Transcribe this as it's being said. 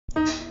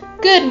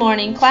Good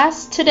morning,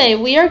 class. Today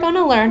we are going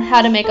to learn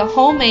how to make a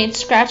homemade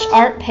scratch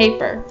art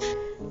paper.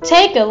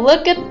 Take a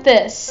look at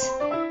this.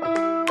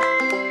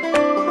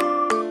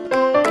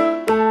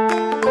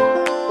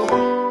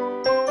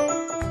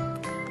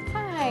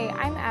 Hi,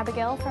 I'm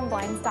Abigail from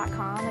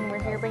Blinds.com, and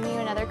we're here bringing you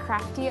another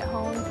Crafty at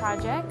Home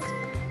project.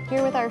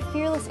 Here with our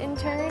fearless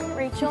intern,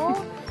 Rachel,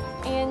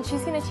 and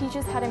she's going to teach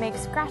us how to make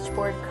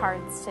scratchboard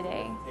cards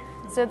today.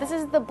 So this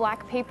is the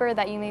black paper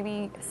that you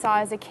maybe saw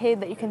as a kid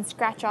that you can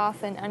scratch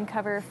off and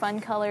uncover fun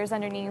colors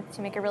underneath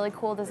to make a really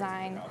cool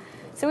design.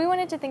 So we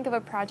wanted to think of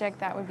a project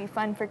that would be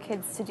fun for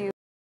kids to do.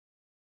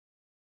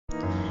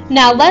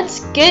 Now let's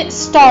get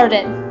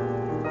started.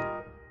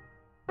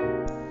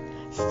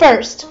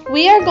 First,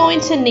 we are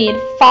going to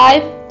need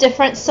 5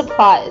 different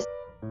supplies.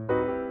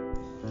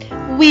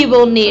 We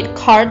will need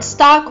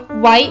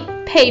cardstock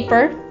white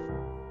paper,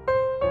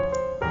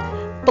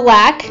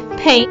 black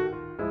paint,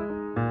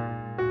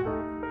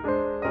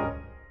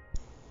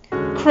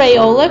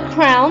 Crayola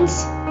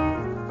crowns,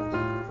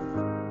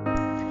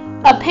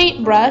 a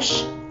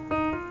paintbrush,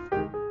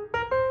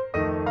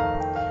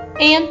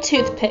 and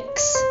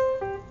toothpicks.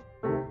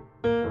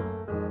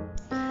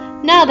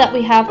 Now that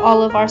we have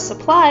all of our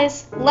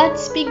supplies,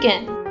 let's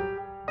begin.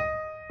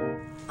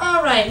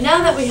 Alright, now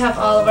that we have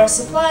all of our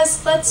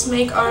supplies, let's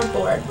make our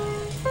board.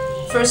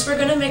 First, we're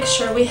going to make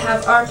sure we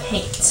have our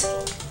paint.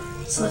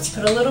 So let's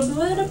put a little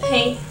bit of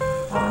paint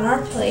on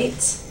our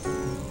plate.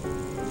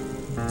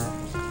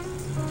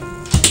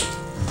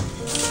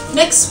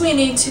 Next, we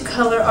need to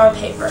color our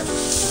paper.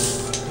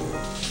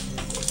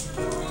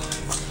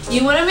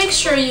 You want to make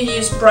sure you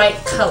use bright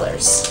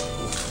colors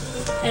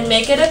and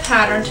make it a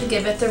pattern to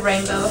give it the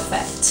rainbow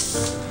effect.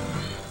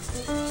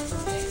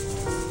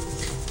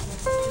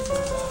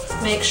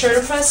 Make sure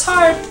to press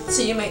hard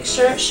so you make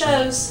sure it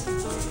shows.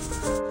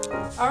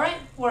 Alright,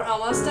 we're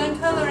almost done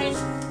coloring.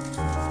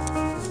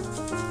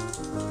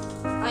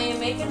 I am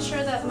making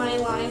sure that my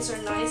lines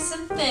are nice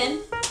and thin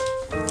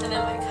and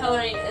that my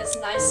coloring is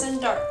nice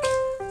and dark.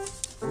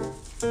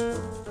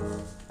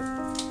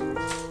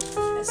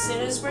 As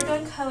soon as we're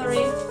done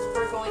coloring,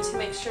 we're going to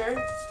make sure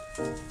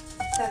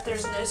that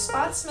there's no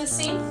spots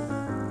missing,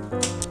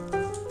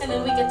 and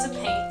then we get to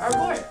paint our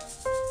board.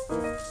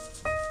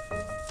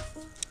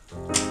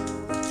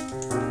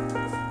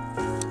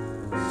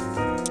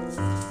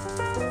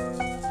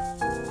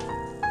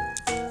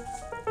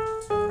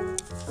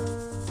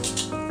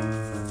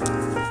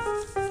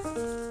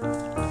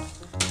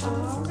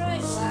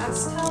 Alright,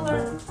 last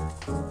color.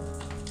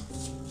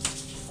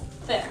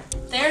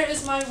 There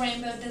is my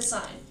rainbow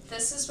design.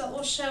 This is what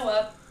will show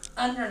up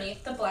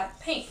underneath the black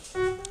paint.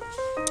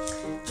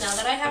 Now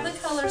that I have the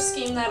color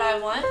scheme that I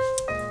want,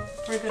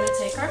 we're going to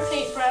take our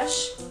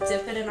paintbrush,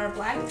 dip it in our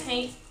black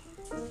paint,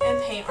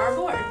 and paint our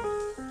board.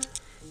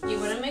 You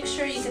want to make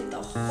sure you get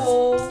the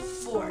whole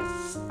board.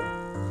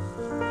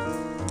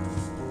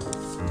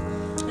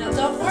 Now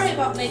don't worry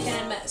about making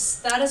a mess.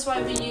 That is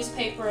why we use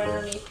paper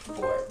underneath the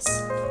boards.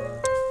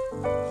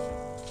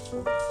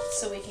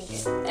 So we can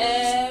get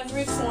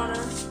every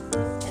corner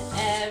and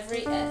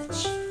every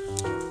edge.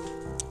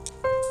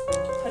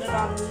 Put it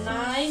on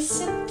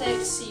nice and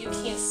thick so you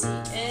can't see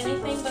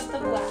anything but the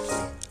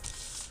black.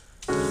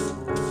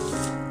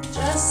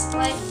 Just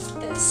like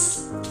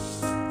this.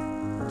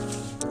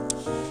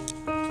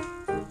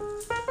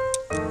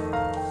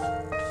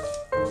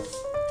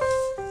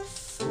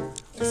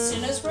 As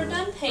soon as we're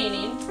done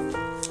painting,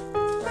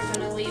 we're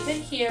going to leave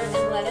it here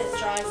and let it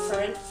dry for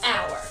an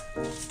hour.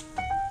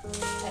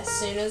 As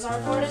soon as our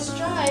board is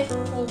dry,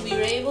 we'll be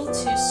able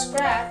to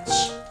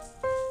scratch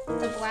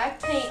the black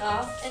paint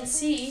off and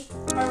see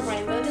our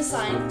rainbow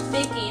design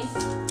making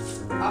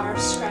our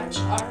scratch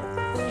art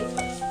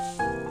paper.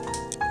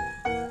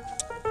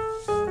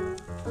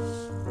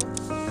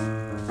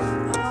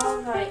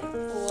 Alright,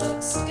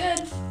 looks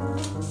good.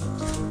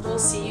 We'll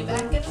see you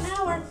back in an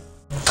hour.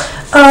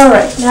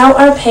 Alright, now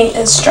our paint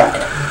is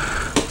dried.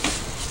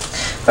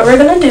 What we're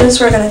going to do is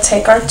we're going to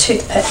take our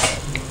toothpick.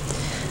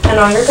 And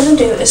all you're going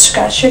to do is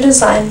scratch your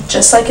design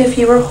just like if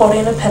you were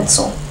holding a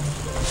pencil.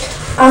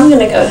 I'm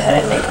going to go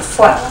ahead and make a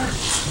flower.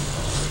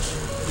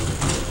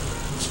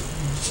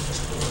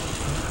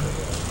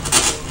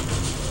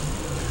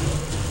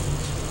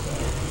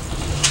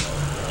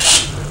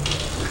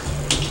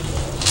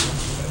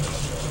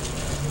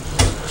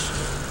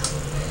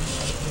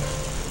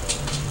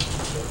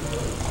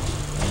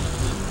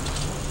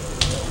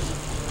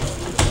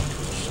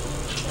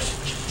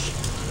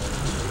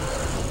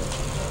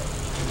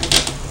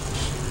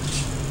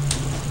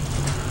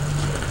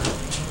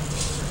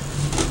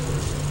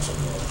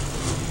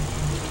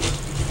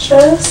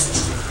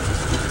 Just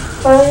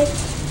like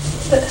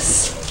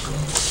this.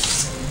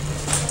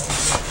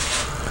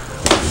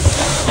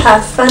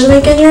 Have fun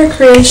making your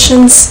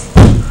creations.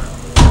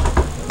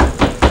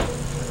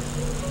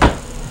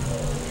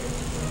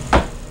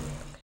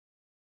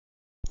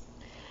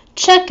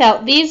 Check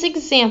out these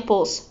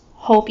examples.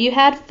 Hope you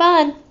had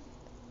fun.